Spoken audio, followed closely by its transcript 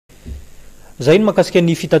Zay no makasika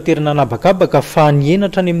ny fitaterana anabakabaka fa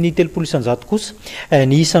nienatra ny amin'ny 300 kosa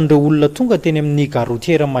ny isan'ireo olona tonga teny amin'ny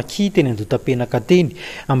garotiera Maki teny Andotapenaka teny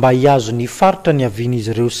mba hiazo ny faritra ny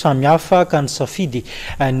avian'izy ireo samy hafa ka ny safidy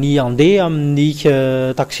ny andeha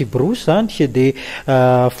amin'ny taxi brousse zany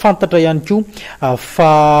dia fantatra ihany koa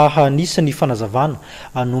fa nisy ny fanazavana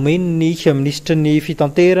nomeny ny minisitry ny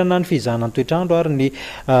fitanterana ny fizahanan toetrandro ary ny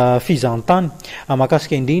fizahantany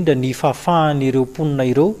makasika indrindra ny fahafahan'ireo mponina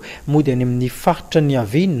ireo mody any amin'ny faritra ny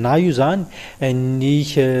aviny na io zany ny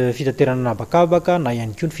fitaterana anabakabaka na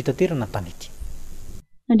ihany koa ny fitaterana tanety.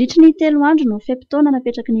 Nandritra ny 3 andro no fepi-taona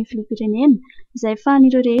napetraky ny filoham-pirenena izay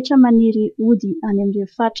ahafahan'ireo rehetra maniry ody any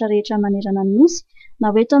amin'ireo faritra rehetra manerana ny nosy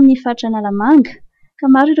na eto amin'ny faritra Analamanga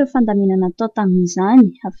ka maro ireo fandaminana natao tamin'izany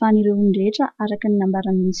ahafahan'ireo olona rehetra araka ny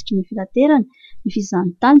nambaran'ny minisitry ny fitaterana ny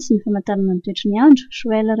fizahantany sy ny famantarana ny toetry ny andro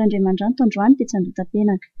Joël Rendrimandranto androany tetsy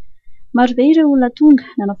Andotapenaka. Maro be ireo olona tonga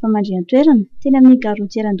nanao famandrihan-toerana teny amin'ny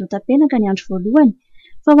garotiera Andotapenaka ny andro voalohany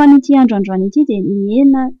fa ho an'ity andro androany ity dia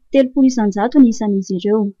niena 300 ny isan'izy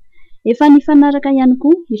ireo. Efa nifanaraka ihany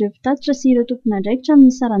koa ireo mpitatitra sy ireo tompon'andraikitra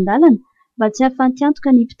amin'ny sarandalana mba tsy hahafanty antoka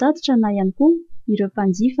ny mpitatitra na ihany koa ireo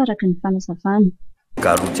mpanjifa araka ny fanazavana.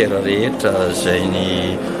 Garotiera rehetra izay ny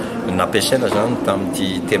nampiasaina zany tamin'ity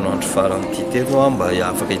telo andro faran'ity telo mba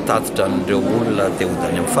afaka hitatitra an'ireo olona dia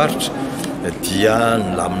hodany amin'ny faritra dia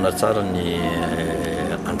nilamina tsara ny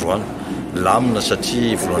androany. Lamina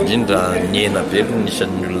satria voalohany indrindra niena be aloha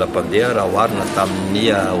nisan'ny olona mpandeha raha oharina tamin'ny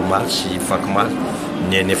omaly sy fakimaly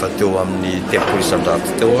niena efa teo amin'ny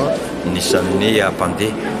 300 teo nisan'ny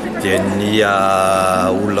mpandeha dia ny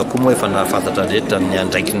olona koa moa efa nahafantatra rehetra ny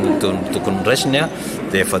andraiky ny tokony raisiny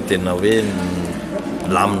dia efa tena hoe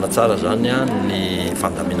lamina tsara zany ny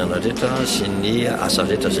fandaminana rehetra sy ny asa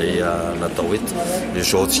rehetra izay natao eto.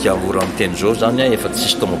 Izao tsika mora miteny izao zany efa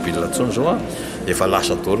tsisy tomobile intsony zao efa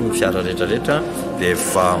lasa daholo ny fiara rehetrarehetra dia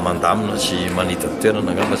efa mandamina sy manita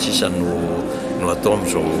toerana angamba sisa no atao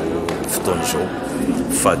amin'izao fotoana izao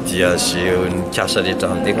fa dia izay nikasa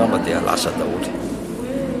rehetra andeha angamba dia lasa daholo.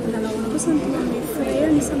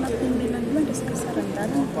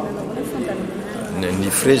 Ny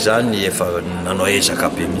frais zany efa nanao ezaka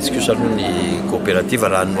be mihitsy kosa aloha ny coopérative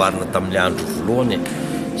raha noharina tamin'ny andro voalohany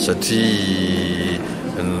satria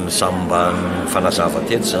samba fanazava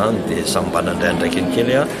teto zany dia samba nandraindraiky ny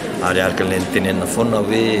kely ary araka ilay nitenenina foana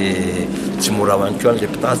hoe tsy mora ihany koa an'ilay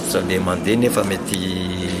mpitatitra le mandeha nefa mety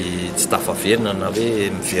tsy tafaverina na hoe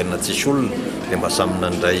miverina tsisy olona dia mba samy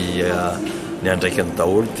nandray ny andraiky ny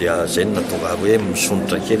daholo dia zay no natonga hoe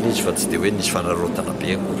misonitra kely izy fa tsy dia hoe nisy fanarotana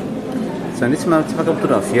be akory. Zany tsy afaka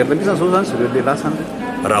mitondra miverina mihitsy zao zany zareo lehilahy sany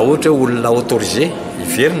raha ohatra hoe olona autorisé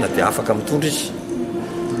hiverina dia afaka mitondra izy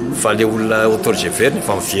fa le olona autorisé verina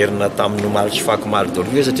efa miverina tamin'ny omaly sy fakimaly daholo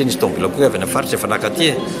hoe satria nisy tombila koa avy any faritra efa nakaty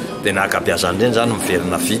dia nakabeazany ireny zany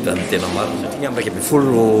miverina vita ny tena maro satria amin'ny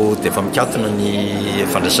 1 dia efa mikatona ny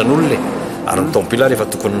fandraisan'olona ary ny tombila rehefa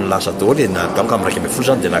tokony lasa daholo na donc amin'ny 1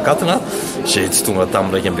 zany dia nakatona izay tsy tonga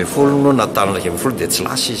tamin'ny 1 no natany 1 dia tsy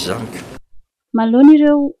lasa izy zany. Malony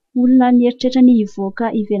ireo olona nieritreritra ny hivoaka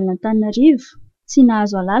ivelona Antananarivo tsy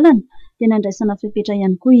nahazo alalana dia nandraisana fepetra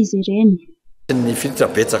ihany koa izy ireny. Ny filitra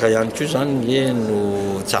betsaka ihany koa zany hoe no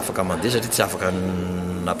tsy afaka mandeha satria tsy afaka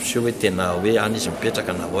nampiseho hoe tena hoe any izy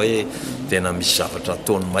mipetraka na hoe tena misy zavatra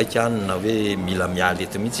ataony maika any na hoe mila mialy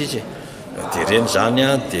eto mihitsy izy dia ireny zany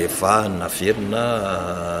dia efa naverina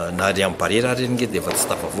na ry amin'ny barera ary reny dia efa tsy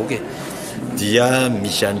tafavoaka dia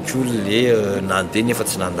misy ihany koa le nandeha nefa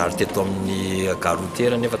tsy nandalo teto amin'ny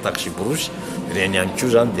garotiera nefa taxi brousse ireny ihany koa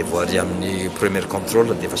zany dia voary amin'ny premier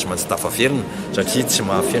contrôle dia efa tsy maintsy tafaverina satria tsy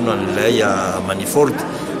mahafeno an'ilay manifold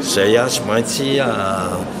izay tsy maintsy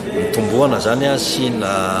mitomboana zany sy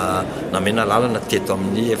namena lalana teto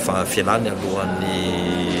amin'ny fialany alohan'ny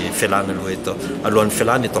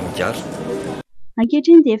fialany eto amin'ny gare.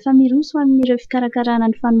 Ankehitriny dia efa miroso amin'ireo fikarakarana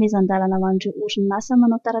ny fanomezan-dalana ho an'ireo orinasa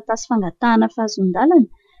manao taratasy fangatahana fahazon-dalana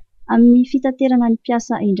amin'ny fitaterana ny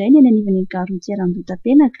mpiasa indray ny any anivon'ny garotiera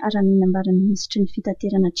Andotapenaka ary amin'ny nambaran'ny minisitry ny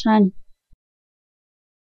fitaterana hatrany.